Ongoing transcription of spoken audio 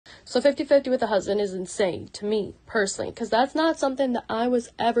So 50-50 with a husband is insane to me personally, because that's not something that I was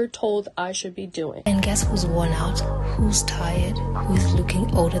ever told I should be doing. And guess who's worn out, who's tired, who's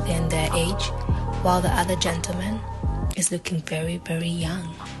looking older than their age, while the other gentleman is looking very, very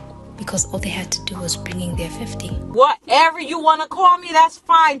young, because all they had to do was bring in their 50. Whatever you want to call me, that's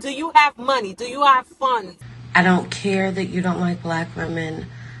fine. Do you have money? Do you have funds? I don't care that you don't like black women.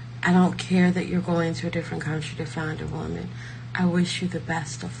 I don't care that you're going to a different country to find a woman. I wish you the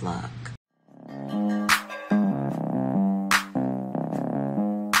best of luck.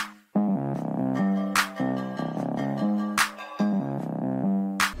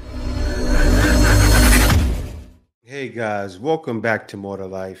 Hey guys, welcome back to More to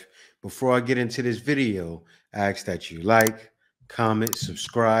Life. Before I get into this video, I ask that you like, comment,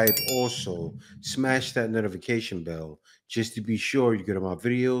 subscribe. Also, smash that notification bell just to be sure you get all my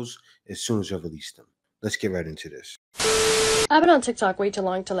videos as soon as I release them. Let's get right into this. I've been on TikTok way too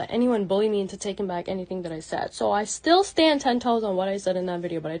long to let anyone bully me into taking back anything that I said. So I still stand 10 toes on what I said in that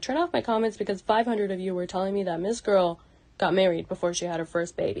video, but I turned off my comments because 500 of you were telling me that Miss Girl got married before she had her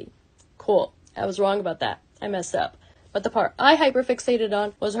first baby. Cool. I was wrong about that. I messed up. But the part I hyperfixated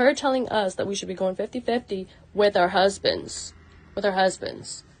on was her telling us that we should be going 50-50 with our husbands.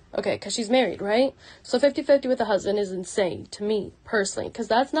 Okay, because she's married, right? So 50-50 with a husband is insane to me personally, because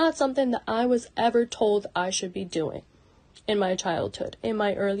that's not something that I was ever told I should be doing in my childhood, in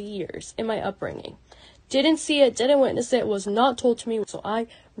my early years, in my upbringing. Didn't see it, didn't witness it, was not told to me, so I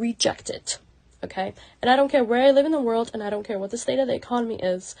reject it, okay? And I don't care where I live in the world, and I don't care what the state of the economy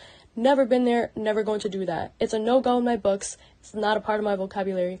is. Never been there, never going to do that. It's a no-go in my books. It's not a part of my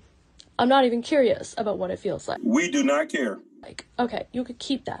vocabulary. I'm not even curious about what it feels like. We do not care. Like, okay, you could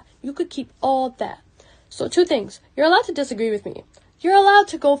keep that. You could keep all that. So 2 things. You're allowed to disagree with me. You're allowed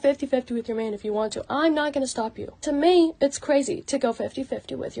to go 50-50 with your man if you want to. I'm not going to stop you. To me, it's crazy to go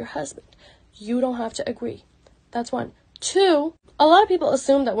 50-50 with your husband. You don't have to agree. That's 1. 2, a lot of people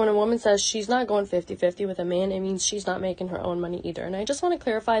assume that when a woman says she's not going 50-50 with a man, it means she's not making her own money either. And I just want to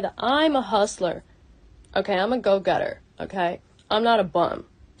clarify that I'm a hustler. Okay, I'm a go-getter. Okay? I'm not a bum.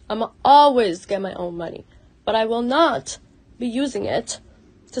 I'm always get my own money. But I will not be using it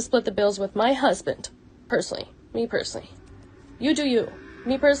to split the bills with my husband. Personally. Me personally. You do you.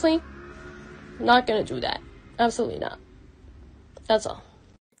 Me personally, not gonna do that. Absolutely not. That's all.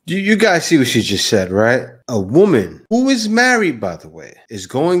 You guys see what she just said, right? A woman who is married, by the way, is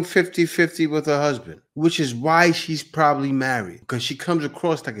going 50-50 with her husband, which is why she's probably married, because she comes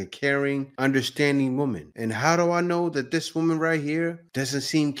across like a caring, understanding woman. And how do I know that this woman right here doesn't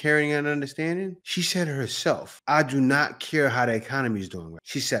seem caring and understanding? She said it herself. I do not care how the economy is doing.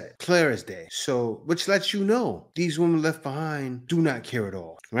 She said it clear as day. So, which lets you know these women left behind do not care at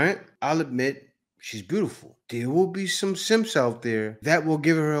all, right? I'll admit, she's beautiful. There will be some simps out there that will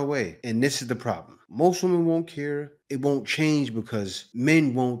give her away. And this is the problem. Most women won't care. It won't change because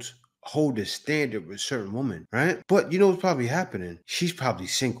men won't hold a standard with certain women, right? But you know what's probably happening? She's probably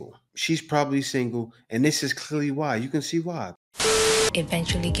single. And this is clearly why. You can see why.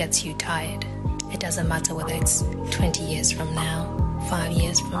 Eventually gets you tired. It doesn't matter whether it's 20 years from now, 5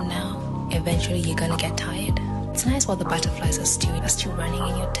 years from now. Eventually you're gonna get tired. It's nice while the butterflies are still running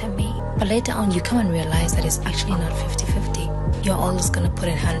in your tummy. But later on, you come and realize that it's actually not 50-50. You're always going to put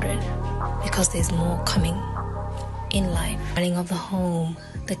in 100 because there's more coming in life. Running of the home,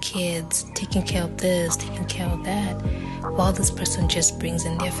 the kids, taking care of this, taking care of that, while this person just brings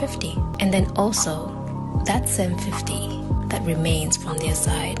in their 50. And then also, that same 50 that remains from their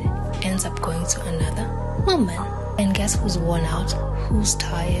side ends up going to another woman. And guess who's worn out, who's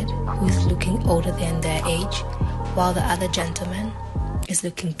tired, who's looking older than their age, while the other gentleman is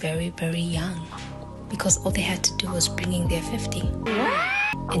looking very, very young, because all they had to do was bring in their 50.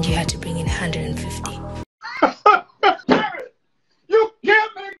 And you had to bring in 150. You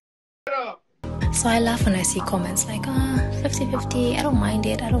can't make it up. So I laugh when I see comments like, 50-50, I don't mind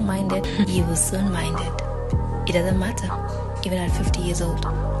it. You will soon mind it. It doesn't matter. Even at 50 years old,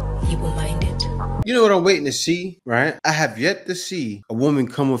 you will mind it. You know what I'm waiting to see, right? I have yet to see a woman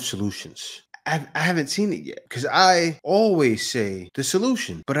come with solutions. I haven't seen it yet, because I always say the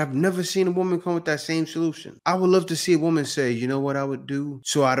solution, but I've never seen a woman come with that same solution. I would love to see a woman say, you know what I would do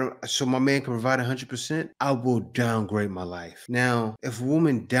so my man can provide 100%? I will downgrade my life. Now, if a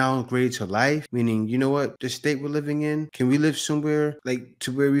woman downgrades her life, meaning, you know what, the state we're living in, can we live somewhere like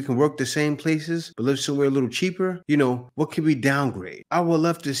to where we can work the same places, but live somewhere a little cheaper? You know, what can we downgrade? I would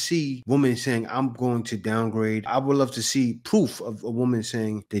love to see women saying, I'm going to downgrade. I would love to see proof of a woman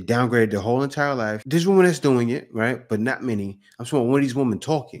saying they downgraded their whole entire life. There's women that's doing it, right? But not many. I'm talking about one of these women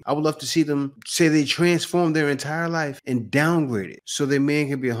talking. I would love to see them say they transform their entire life and downgrade it so their man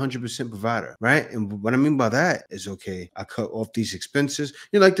can be 100% provider, right? And what I mean by that is, okay, I cut off these expenses.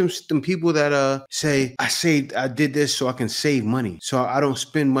 You know, like them people that say, I did this so I can save money, so I don't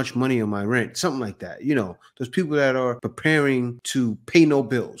spend much money on my rent, something like that. You know, those people that are preparing to pay no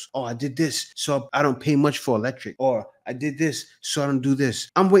bills. Oh, I did this so I don't pay much for electric, or I did this so I don't do this.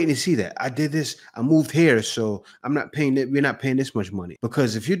 I'm waiting to see that. I did this, I moved here, so I'm not paying it. We're not paying this much money.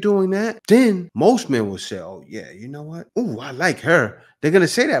 Because if you're doing that, then most men will say, oh yeah, you know what? Oh, I like her. They're going to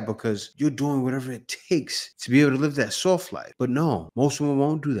say that because you're doing whatever it takes to be able to live that soft life. But no, most women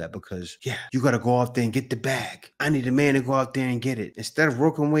won't do that because, yeah, you got to go out there and get the bag. I need a man to go out there and get it. Instead of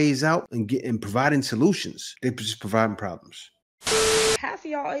working ways out and providing solutions, they're just providing problems. Half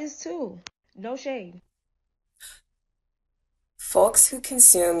of y'all is too. No shade. Folks who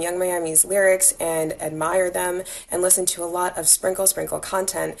consume Young Miami's lyrics and admire them and listen to a lot of sprinkle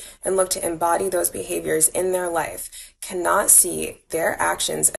content and look to embody those behaviors in their life cannot see their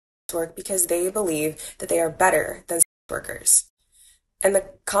actions as sex work because they believe that they are better than sex workers. And the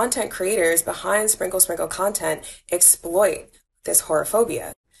content creators behind sprinkle content exploit this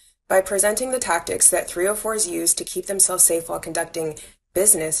whorephobia by presenting the tactics that 304s use to keep themselves safe while conducting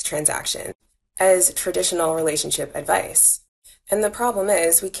business transactions as traditional relationship advice. And the problem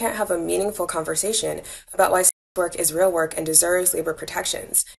is we can't have a meaningful conversation about why sex work is real work and deserves labor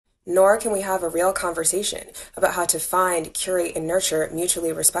protections, nor can we have a real conversation about how to find, curate, and nurture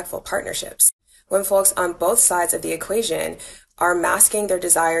mutually respectful partnerships when folks on both sides of the equation are masking their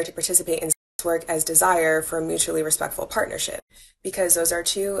desire to participate in sex work as desire for a mutually respectful partnership, because those are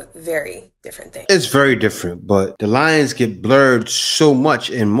two very different things. It's very different, but the lines get blurred so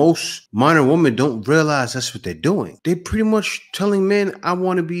much, and most modern women don't realize that's what they're doing. They're pretty much telling men, I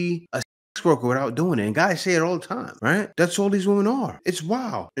want to be a sex worker without doing it. And guys say it all the time, right? That's all these women are. It's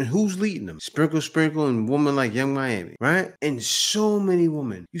wild. And who's leading them? Sprinkle, and women like Young Miami, right? And so many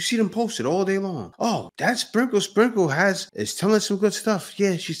women. You see them posted all day long. Oh, that Sprinkle is telling some good stuff.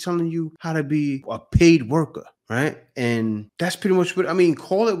 Yeah, she's telling you how to be a paid worker. Right? And that's pretty much what I mean.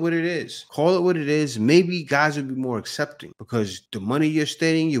 Call it what it is. Call it what it is. Maybe guys would be more accepting because the money you're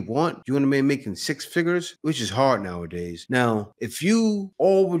stating you want a man making 6 figures, which is hard nowadays. Now, if you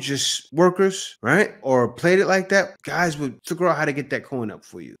all were just workers, right? Or played it like that, guys would figure out how to get that coin up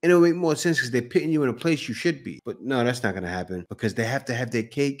for you. And it would make more sense because they're putting you in a place you should be. But no, that's not going to happen because they have to have their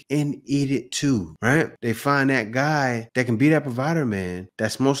cake and eat it too, right? They find that guy that can be that provider man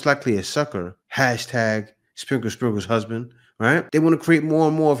that's most likely a sucker. Hashtag Sprinkle's husband, right? They want to create more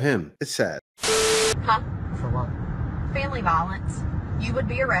and more of him. It's sad. Huh? For what? Family violence. You would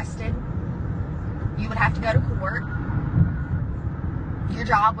be arrested. You would have to go to court. Your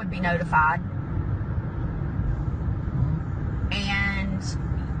job would be notified. And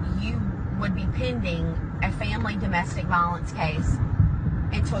you would be pending a family domestic violence case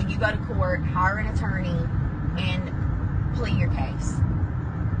until you go to court, hire an attorney, and plead your case.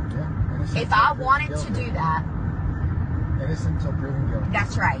 If I wanted to do that, innocent until proven guilty.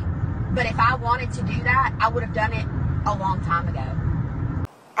 That's right. But if I wanted to do that, I would have done it a long time ago.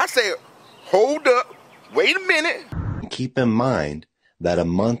 I said, hold up, wait a minute. Keep in mind that a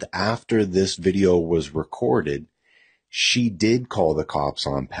month after this video was recorded, she did call the cops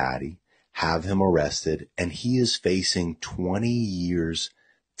on Patty, have him arrested, and he is facing 20 years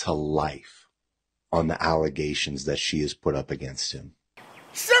to life on the allegations that she has put up against him.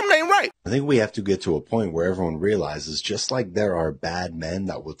 Something ain't right. I think we have to get to a point where everyone realizes just like there are bad men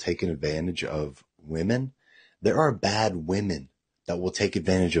that will take advantage of women, there are bad women that will take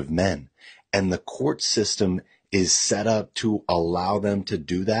advantage of men. And the court system is set up to allow them to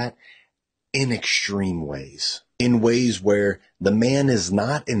do that in extreme ways. In ways where the man is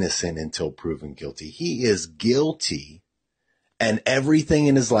not innocent until proven guilty. He is guilty, and everything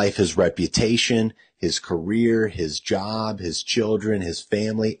in his life, his reputation, his career, his job, his children, his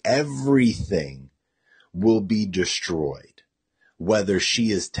family, everything will be destroyed, whether she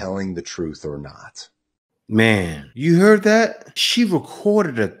is telling the truth or not. Man, you heard that? She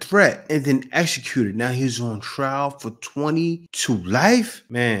recorded a threat and then executed. Now he's on trial for 20 to life.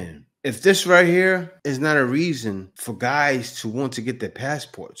 Man, if this right here is not a reason for guys to want to get their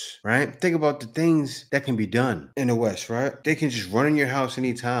passports, right? Think about the things that can be done in the West, right? They can just run in your house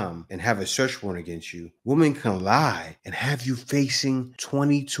anytime and have a search warrant against you. Women can lie and have you facing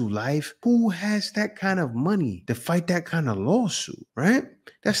 20 to life. Who has that kind of money to fight that kind of lawsuit, right?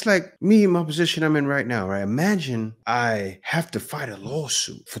 That's like me in my position I'm in right now, right? Imagine I have to fight a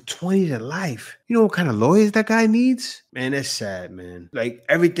lawsuit for 20 to life. You know what kind of lawyers that guy needs? Man, that's sad, man. Like,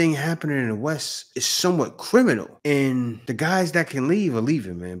 everything happening in the West is somewhat criminal. And the guys that can leave are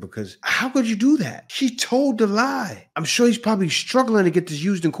leaving, man, because how could you do that? She told the lie. I'm sure he's probably struggling to get this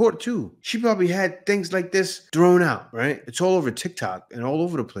used in court, too. She probably had things like this thrown out, right? It's all over TikTok and all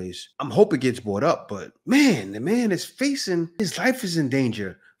over the place. I'm hoping it gets brought up, but man, the man is facing, his life is in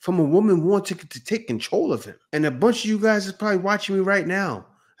danger from a woman wanting to take control of him. And a bunch of you guys is probably watching me right now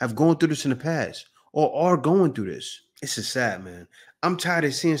have gone through this in the past or are going through this. It's just sad, man. I'm tired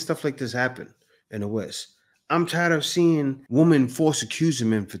of seeing stuff like this happen in the West. I'm tired of seeing women force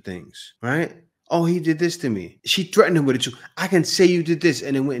accusing men for things, right? Oh, he did this to me. She threatened him with it too. I can say you did this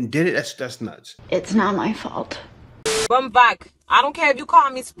and then went and did it. That's nuts. It's not my fault. Run back. I don't care if you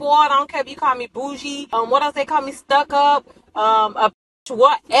call me sport. I don't care if you call me bougie. What else they call me? Stuck up.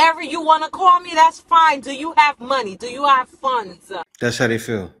 Whatever you want to call me, that's fine. Do you have money? Do you have funds? That's how they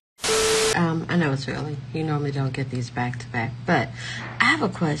feel. I know it's early. You normally don't get these back to back, but I have a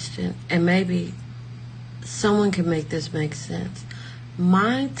question, and maybe someone can make this make sense.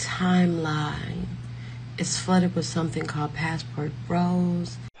 My timeline is flooded with something called Passport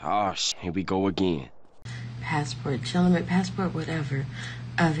Bros. Oh, here we go again. Passport Gentleman, Passport whatever,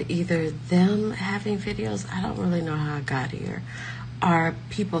 of either them having videos, I don't really know how I got here, are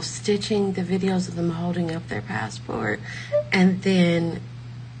people stitching the videos of them holding up their passport, and then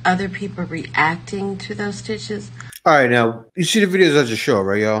other people reacting to those stitches. All right, now, you see the videos I just showed,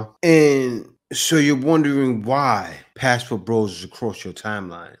 right, y'all? And so you're wondering why Passport Bros is across your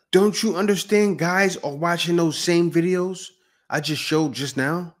timeline. Don't you understand guys are watching those same videos I just showed just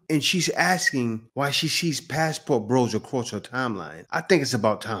now? And she's asking why she sees Passport Bros across her timeline. I think it's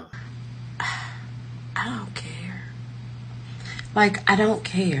about time. I don't care. Like, I don't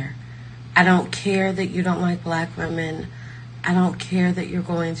care. I don't care that you don't like black women. I don't care that you're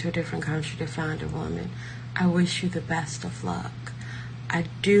going to a different country to find a woman. I wish you the best of luck. I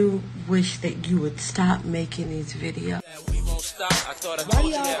do wish that you would stop making these videos.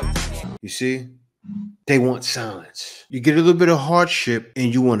 You see? They want silence. You get a little bit of hardship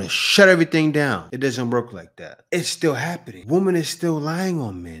and you want to shut everything down. It doesn't work like that. It's still happening. Woman is still lying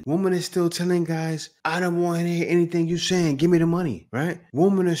on men. Woman is still telling guys, I don't want to hear anything you're saying. Give me the money, right?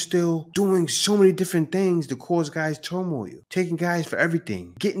 Women are still doing so many different things to cause guys turmoil. Taking guys for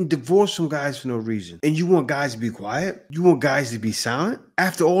everything. Getting divorced from guys for no reason. And you want guys to be quiet? You want guys to be silent?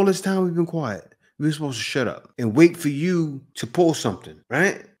 After all this time we've been quiet, we're supposed to shut up and wait for you to pull something,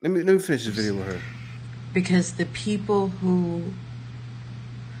 right? Let me finish this video with her. Because the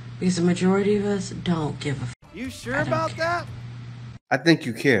majority of us don't give a f. You sure about that? I think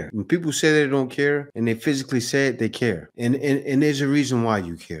you care. When people say they don't care and they physically say it, they care. And there's a reason why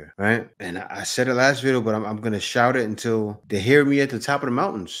you care, right? And I said it last video, but I'm going to shout it until they hear me at the top of the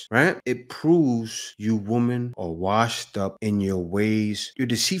mountains, right? It proves you women are washed up in your ways. Your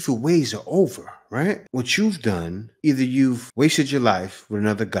deceitful ways are over, right? What you've done, either you've wasted your life with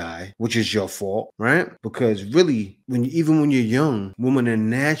another guy, which is your fault, right? Because really, even when you're young, women are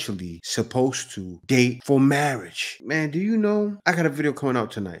naturally supposed to date for marriage. Man, do you know? I got a video coming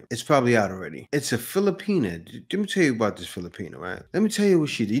out tonight. It's probably out already. It's a Filipina. Let me tell you about this Filipina, right? Let me tell you what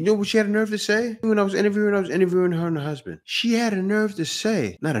she did. You know what she had a nerve to say? When I was interviewing her and her husband. She had a nerve to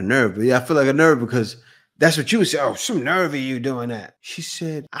say, not a nerve, but yeah, I feel like a nerve because that's what you would say. Oh, some nerve of you doing that. She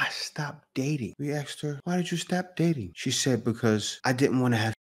said, I stopped dating. We asked her, why did you stop dating? She said, because I didn't want to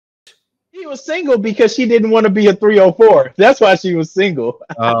have. She was single because she didn't want to be a 304. That's why she was single.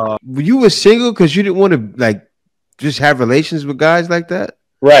 You were single because you didn't want to like just have relations with guys like that?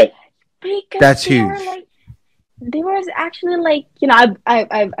 Right. Because that's huge. There was actually like, you know,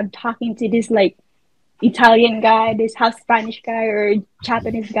 I'm talking to this like Italian guy, this half Spanish guy or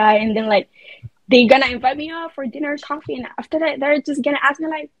Japanese guy, and then like they're gonna invite me out for dinner, coffee, and after that they're just gonna ask me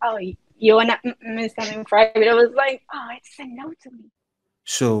like, oh, you wanna miss something private? I was like, oh, it's a no to me.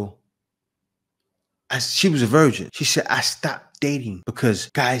 So she was a virgin. She said, I stopped dating because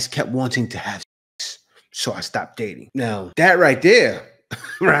guys kept wanting to have sex. So I stopped dating. Now, that right there,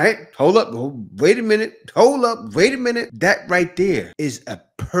 right? Hold up. Wait a minute. Hold up. Wait a minute. That right there is a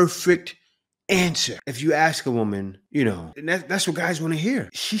perfect answer. If you ask a woman, you know, and that's what guys want to hear.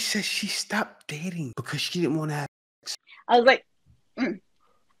 She said she stopped dating because she didn't want to have sex. I was like,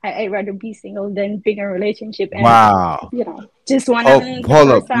 I'd rather be single than being in a relationship and, Wow. you know, just want Oh, the hold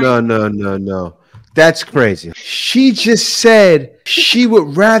first up. No, time. no, no, no. That's crazy. She just said she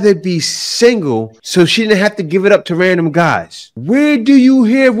would rather be single so she didn't have to give it up to random guys. Where do you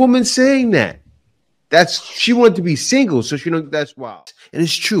hear women saying that? She wanted to be single, so she don't. That's wild. And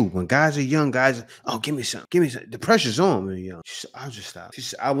it's true. When guys are young, guys, oh, give me some. The pressure's on when you're young. She said, I'll just stop. She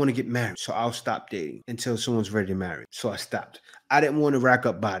said, I want to get married, so I'll stop dating until someone's ready to marry. So I stopped. I didn't want to rack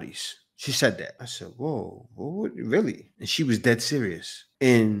up bodies. She said that. I said, whoa, what, really? And she was dead serious.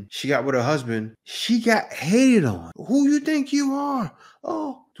 And she got with her husband. She got hated on. Who you think you are?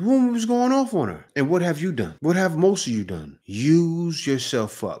 Oh, the woman was going off on her. And what have you done? What have most of you done? Use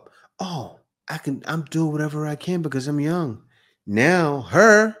yourself up. Oh, I'm doing whatever I can because I'm young. Now,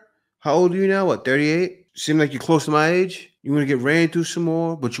 how old are you now? What, 38? Seem like you're close to my age? You want to get ran through some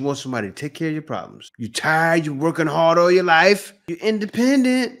more, but you want somebody to take care of your problems. You're tired, you're working hard all your life. You're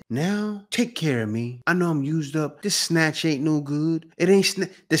independent. Now, take care of me. I know I'm used up. This snatch ain't no good.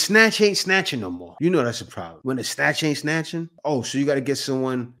 The snatch ain't snatching no more. You know that's a problem. When the snatch ain't snatching, oh, so you got to get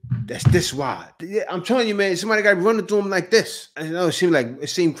someone that's this wide. Yeah, I'm telling you, man, somebody got to run into them like this. I know it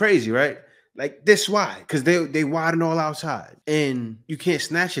seemed crazy, right? Like this wide, because they wide and all outside. And you can't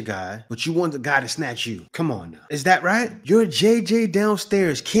snatch a guy, but you want the guy to snatch you. Come on now. Is that right? Your JJ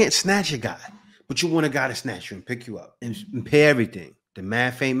downstairs can't snatch a guy, but you want a guy to snatch you and pick you up and pay everything. The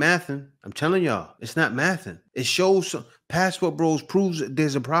math ain't mathing. I'm telling y'all, it's not mathing. It shows Passport Bros proves that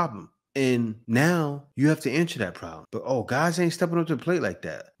there's a problem. And now you have to answer that problem. But guys ain't stepping up to the plate like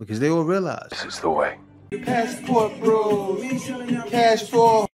that because they all realize This is the way. Passport Bros. Cash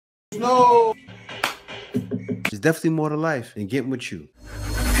for no. There's definitely more to life than getting with you.